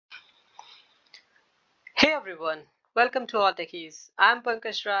Hey everyone, welcome to All Techies. I'm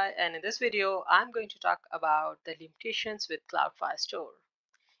Pankaj Rai, and in this video I'm going to talk about the limitations with Cloud Firestore.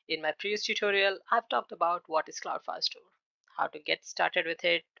 In my previous tutorial, I've talked about what is Cloud Firestore, how to get started with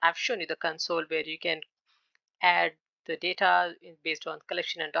it. I've shown you the console where you can add the data based on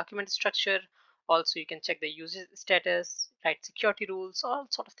collection and document structure. Also, you can check the user status, write security rules, all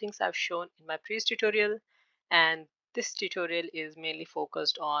sort of things I've shown in my previous tutorial. And this tutorial is mainly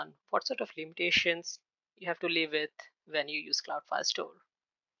focused on what sort of limitations you have to live with when you use Cloud Firestore.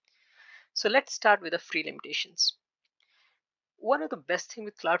 So let's start with the free limitations. One of the best things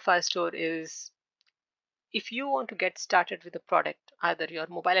with Cloud Firestore is if you want to get started with a product, either your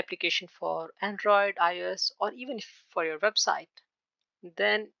mobile application for Android, iOS, or even for your website,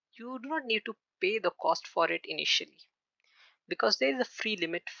 then you do not need to pay the cost for it initially because there is a free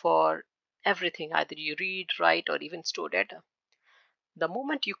limit for everything, either you read, write, or even store data. The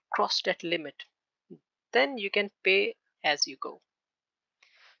moment you cross that limit, then you can pay as you go.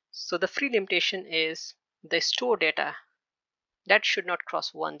 So the free limitation is the store data that should not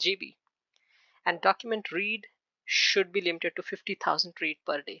cross 1 GB, and document read should be limited to 50,000 read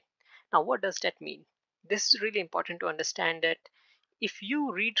per day. Now, what does that mean? This is really important to understand that if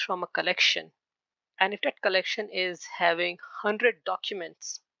you read from a collection, and if that collection is having 100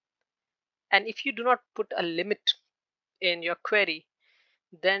 documents, and if you do not put a limit in your query,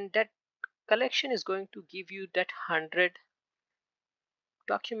 then that collection is going to give you that 100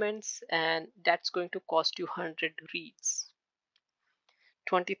 documents, and that's going to cost you 100 reads.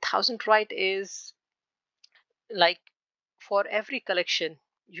 20,000 write is like for every collection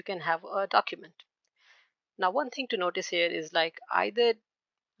you can have a document. Now, one thing to notice here is like either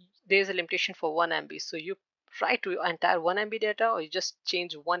there's a limitation for 1 MB, so you write to your entire 1 MB data, or you just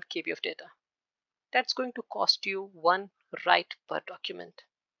change 1 KB of data. That's going to cost you 1 write per document.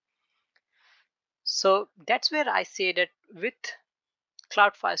 So that's where I say that with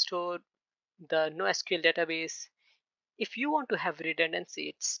Cloud Firestore, the NoSQL database, if you want to have redundancy,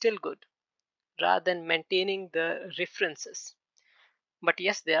 it's still good rather than maintaining the references. But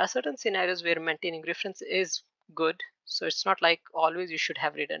yes, there are certain scenarios where maintaining reference is good. So it's not like always you should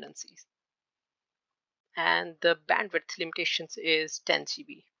have redundancies. And the bandwidth limitations is 10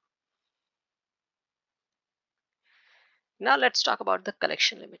 GB. Now let's talk about the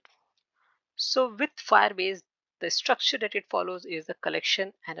collection limit. So with Firebase, the structure that it follows is a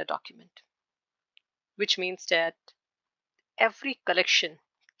collection and a document, which means that every collection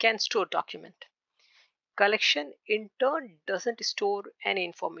can store document. Collection in turn doesn't store any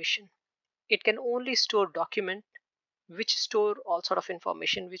information. It can only store document, which store all sort of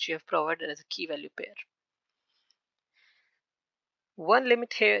information which you have provided as a key value pair. One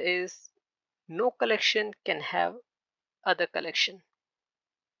limit here is no collection can have other collection.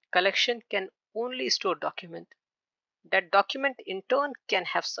 Collection can only store document. That document in turn can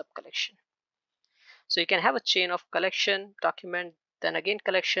have sub-collection. So you can have a chain of collection, document, then again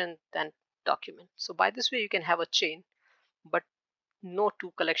collection, then document. So by this way you can have a chain, but no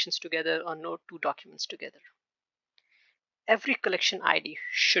two collections together or no two documents together. Every collection ID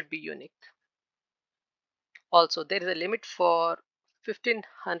should be unique. Also, there is a limit for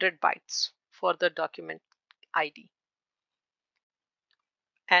 1500 bytes for the document ID.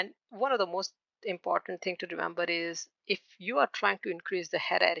 And one of the most important thing to remember is if you are trying to increase the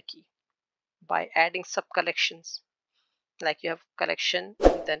hierarchy by adding sub collections, like you have collection,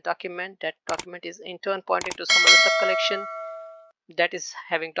 then document, that document is in turn pointing to some other sub collection that is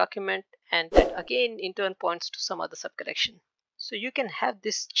having document, and that again in turn points to some other sub collection. So you can have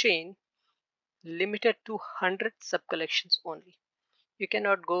this chain limited to 100 sub collections only. You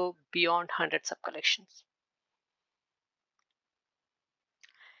cannot go beyond 100 sub collections.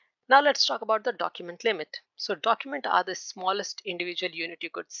 Now let's talk about the document limit. So document are the smallest individual unit you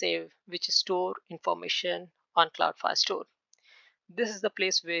could save, which store information on Cloud Firestore. This is the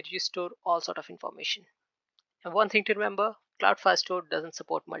place where you store all sort of information. And one thing to remember, Cloud Firestore doesn't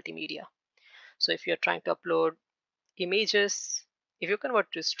support multimedia. So if you're trying to upload images, if you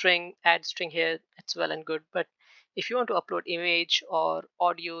convert to string, add string here, it's well and good. But if you want to upload image or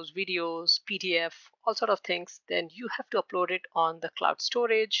audios, videos, PDF, all sort of things, then you have to upload it on the cloud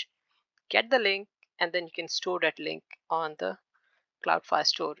storage, get the link, and then you can store that link on the Cloud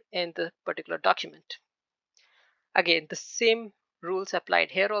Firestore in the particular document. Again, the same rules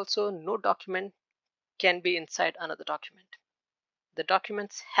applied here also. No document can be inside another document. The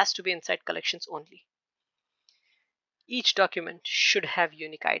documents has to be inside collections only. Each document should have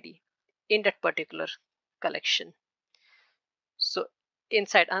unique ID in that particular collection. So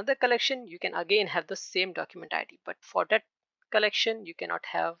inside another collection, you can again have the same document ID, but for that collection, you cannot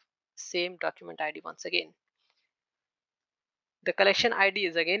have same document ID once again. The collection ID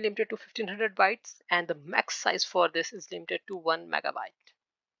is again limited to 1500 bytes, and the max size for this is limited to 1 megabyte.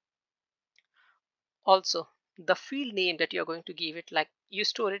 Also, the field name that you're going to give it, like you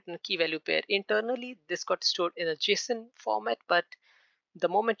store it in a key value pair. Internally, this got stored in a JSON format, but the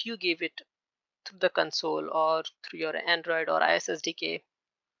moment you give it through the console or through your Android or iOS SDK,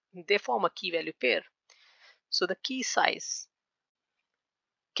 they form a key value pair. So the key size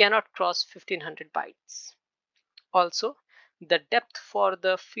cannot cross 1500 bytes. Also, the depth for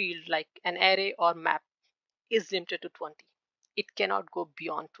the field, like an array or map, is limited to 20. It cannot go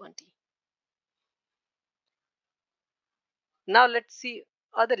beyond 20. Now let's see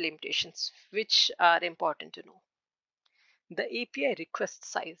other limitations which are important to know. The API request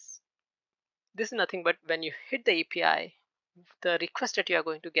size. This is nothing but when you hit the API, the request that you are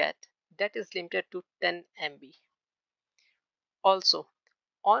going to get, that is limited to 10 MB. Also,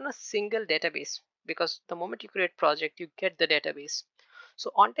 on a single database, because the moment you create project, you get the database.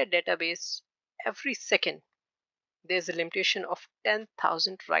 So on that database, every second, there's a limitation of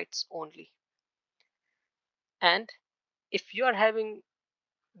 10,000 writes only. And if you are having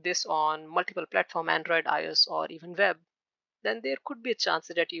this on multiple platform, Android, iOS, or even web, then there could be a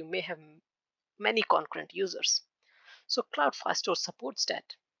chance that you may have many concurrent users. So Cloud Firestore supports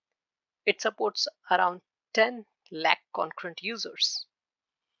that. It supports around 10 lakh concurrent users.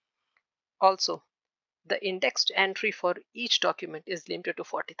 Also, the indexed entry for each document is limited to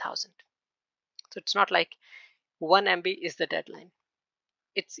 40,000. So it's not like 1 MB is the deadline.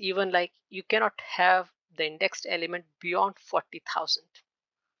 It's even like you cannot have the indexed element beyond 40,000.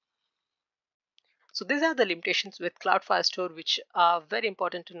 So these are the limitations with Cloud Firestore, which are very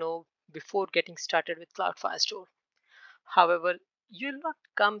important to know before getting started with Cloud Firestore. However, you'll not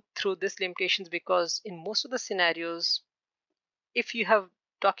come through these limitations because in most of the scenarios, if you have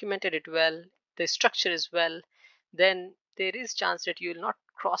documented it well, the structure is well, then there is chance that you will not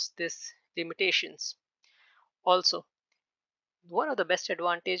cross these limitations. Also, one of the best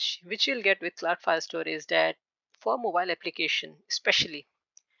advantage which you'll get with Cloud Firestore is that for mobile application, especially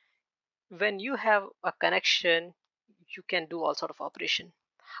when you have a connection, you can do all sort of operation.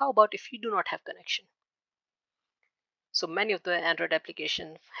 How about if you do not have connection? So many of the Android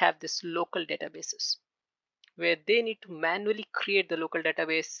applications have this local databases where they need to manually create the local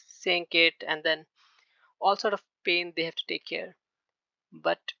database, sync it, and then all sort of pain they have to take care.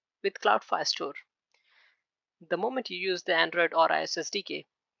 But with Cloud Firestore, the moment you use the Android or iOS SDK,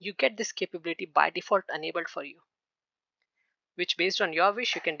 you get this capability by default enabled for you, which based on your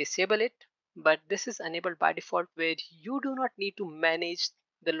wish, you can disable it. But this is enabled by default where you do not need to manage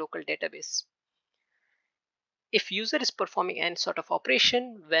the local database. If user is performing any sort of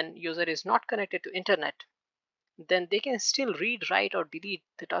operation when user is not connected to internet, then they can still read, write, or delete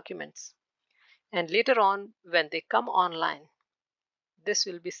the documents. And later on, when they come online, this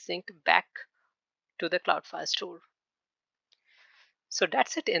will be synced back to the Cloud Firestore. So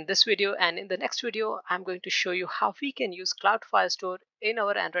that's it in this video, and in the next video, I'm going to show you how we can use Cloud Firestore in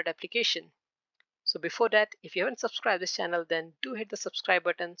our Android application. So before that, if you haven't subscribed this channel, then do hit the subscribe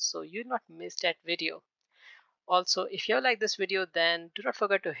button so you'll not miss that video. Also, if you like this video, then do not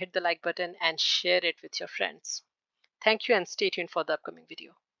forget to hit the like button and share it with your friends. Thank you and stay tuned for the upcoming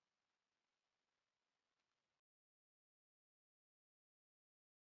video.